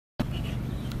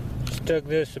Dug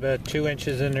this about 2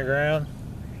 inches in the ground.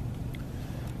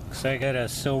 Looks like I got a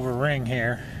silver ring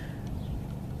here.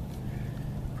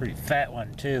 Pretty fat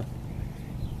one too.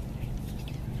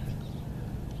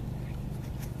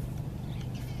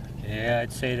 Yeah,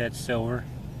 I'd say that's silver.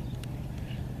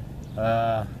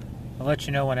 I'll let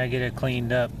you know when I get it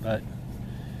cleaned up, but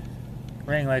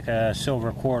ring like a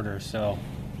silver quarter, so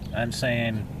I'm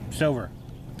saying silver.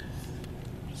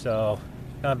 So,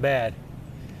 not bad.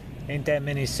 Ain't that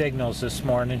many signals this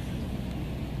morning.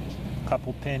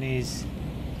 Couple pennies,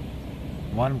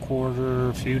 1/4,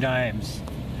 a few dimes.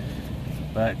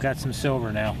 But got some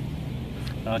silver now.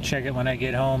 I'll check it when I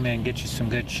get home and get you some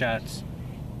good shots.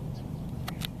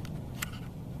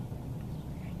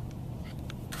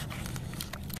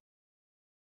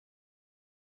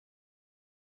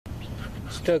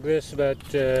 Dug this about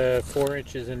 4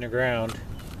 inches in the ground.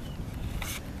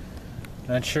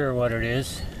 Not sure what it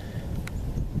is.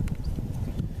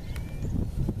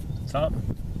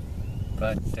 Something.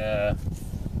 But I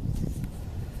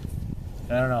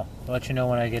don't know. I'll let you know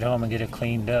when I get home and get it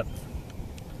cleaned up.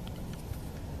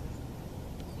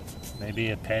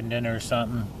 Maybe a pendant or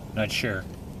something. Not sure.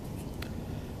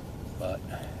 But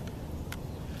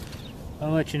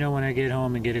I'll let you know when I get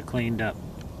home and get it cleaned up.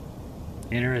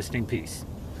 Interesting piece.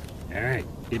 Alright,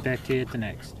 get back to you at the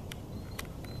next.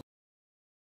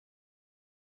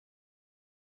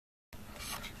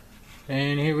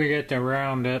 And here we got the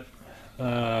roundup.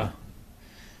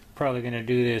 Probably going to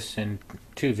do this in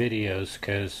 2 videos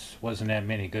because wasn't that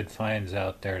many good finds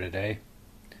out there today.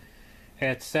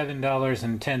 At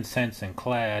 $7.10 in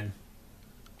clad.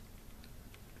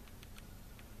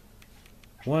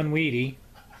 1 Wheatie.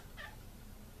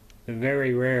 The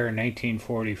very rare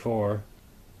 1944.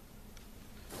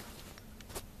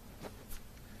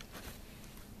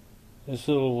 This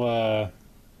little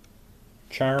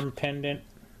charm pendant,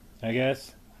 I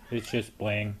guess. It's just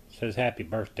bling. It says happy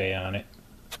birthday on it.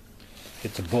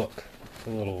 It's a book. It's a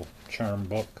little charm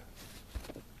book.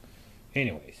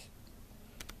 Anyways.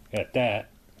 Got that.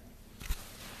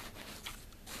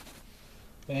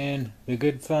 And the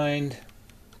good find.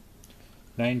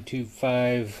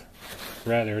 925.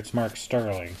 Rather, it's marked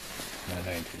sterling. Not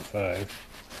 925.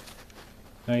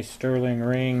 Nice sterling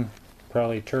ring.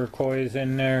 Probably turquoise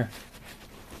in there.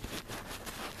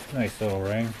 Nice little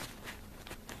ring.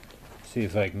 See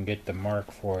if I can get the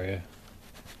mark for you.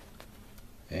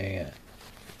 And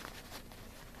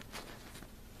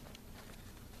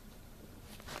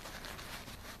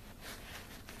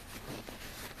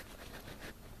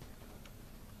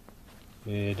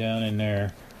yeah, down in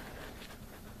there.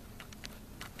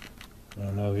 I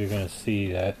don't know if you're going to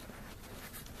see that.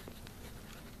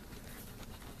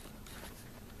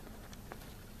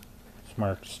 It's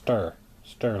marked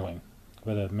sterling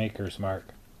with a maker's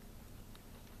mark.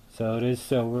 So it is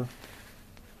silver.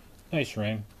 Nice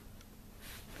ring.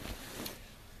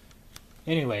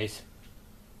 Anyways,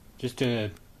 just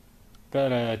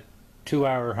about a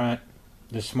 2-hour hunt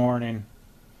this morning,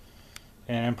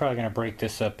 and I'm probably going to break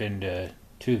this up into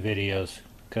 2 videos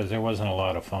because there wasn't a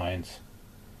lot of finds.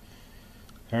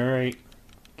 Alright,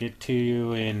 get to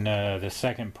you in the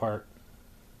second part.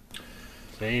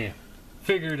 So yeah,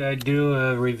 figured I'd do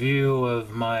a review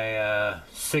of my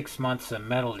 6 months of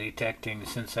metal detecting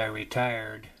since I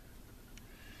retired,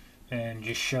 and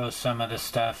just show some of the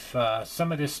stuff.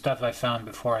 Some of this stuff I found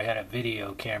before I had a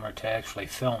video camera to actually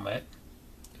film it,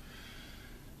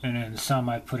 and then some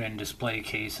I put in display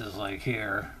cases like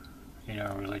here, you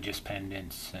know, religious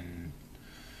pendants and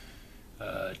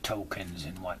tokens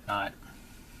and whatnot.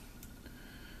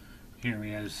 Here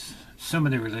he is, some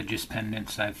of the religious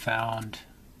pendants I've found.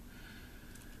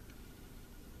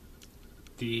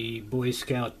 The Boy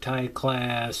Scout tie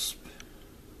clasp.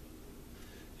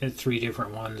 Had 3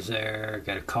 different ones there.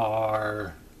 Got a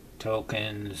car,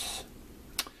 tokens,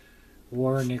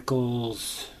 war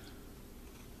nickels,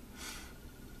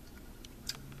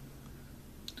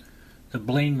 the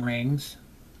bling rings.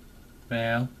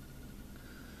 Well,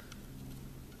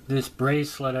 this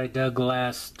bracelet I dug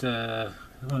last, I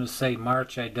want to say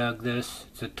March I dug this.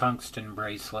 It's a tungsten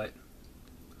bracelet.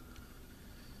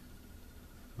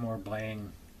 More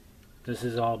bling. This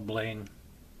is all bling.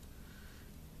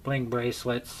 Bling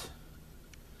bracelets.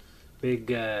 Big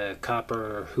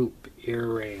copper hoop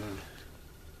earring.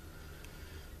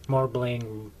 More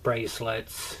bling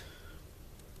bracelets.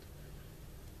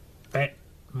 Bent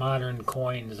modern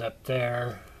coins up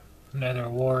there. Another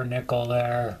war nickel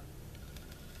there.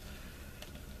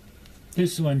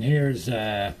 This one here is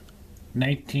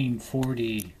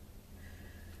 1940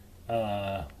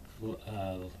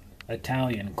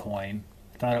 Italian coin.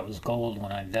 Thought it was gold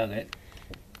when I dug it.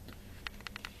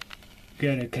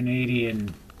 got a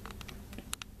Canadian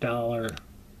dollar,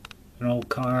 an old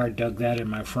car, dug that in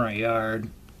my front yard.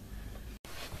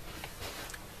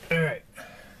 Alright.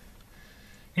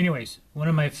 Anyways, one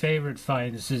of my favorite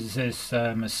finds is this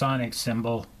Masonic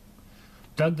symbol.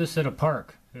 Dug this at a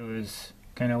park. It was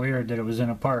kind of weird that it was in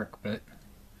a park, but...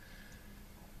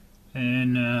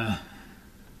 And,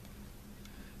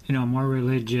 you know, more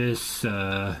religious,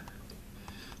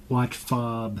 watch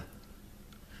fob.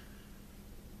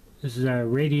 This is a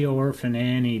Radio Orphan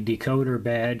Annie decoder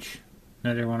badge.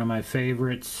 Another one of my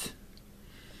favorites.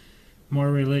 More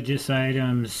religious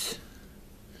items.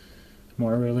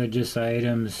 More religious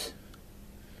items.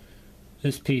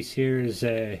 This piece here is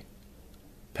a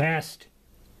past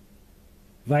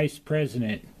vice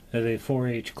president of a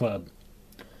 4-H club.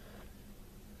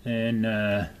 And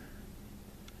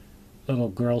little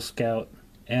Girl Scout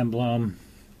emblem.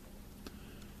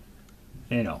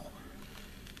 You know.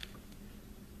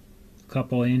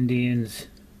 Couple Indians.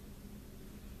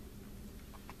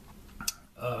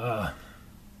 Got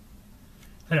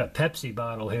a Pepsi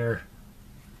bottle here.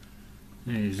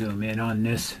 Let me zoom in on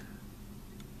this.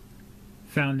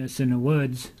 Found this in the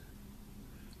woods.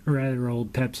 A rather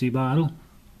old Pepsi bottle.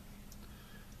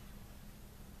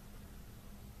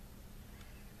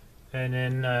 And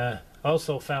then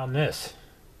also found this,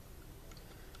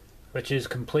 which is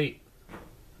complete,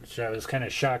 which I was kind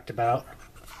of shocked about.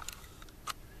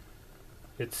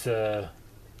 It's a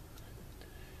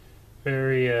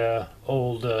very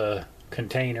old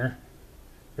container.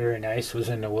 Very nice. Was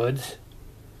in the woods.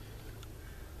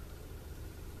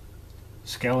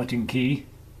 Skeleton key.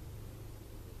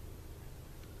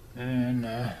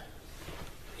 And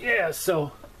yeah,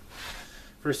 so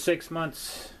for 6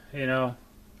 months, you know,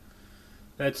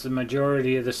 that's the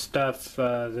majority of the stuff.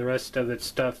 The rest of its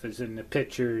stuff is in the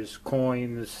pictures,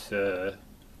 coins, you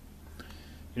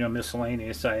know,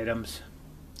 miscellaneous items.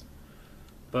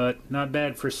 But not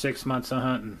bad for 6 months of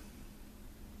hunting.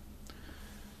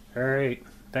 Alright,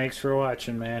 thanks for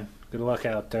watching, man. Good luck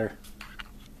out there.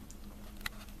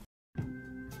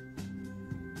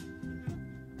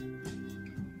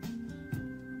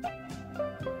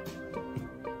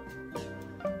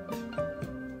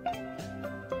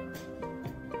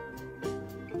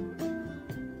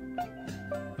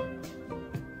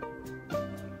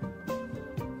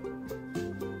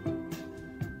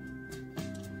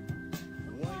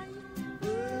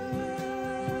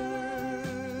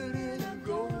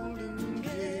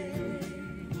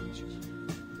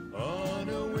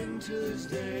 Winter's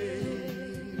day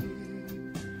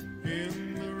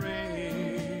in the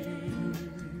rain,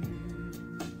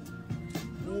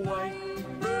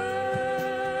 white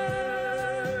bird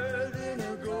in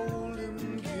a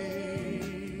golden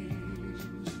cage,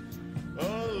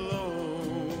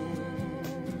 alone.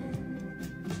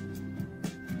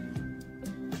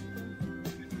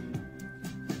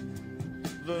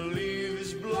 The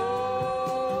leaves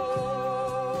blow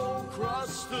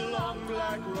across the long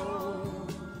black road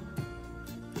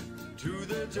to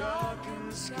the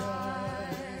darkened sky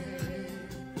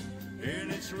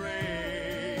in its rain.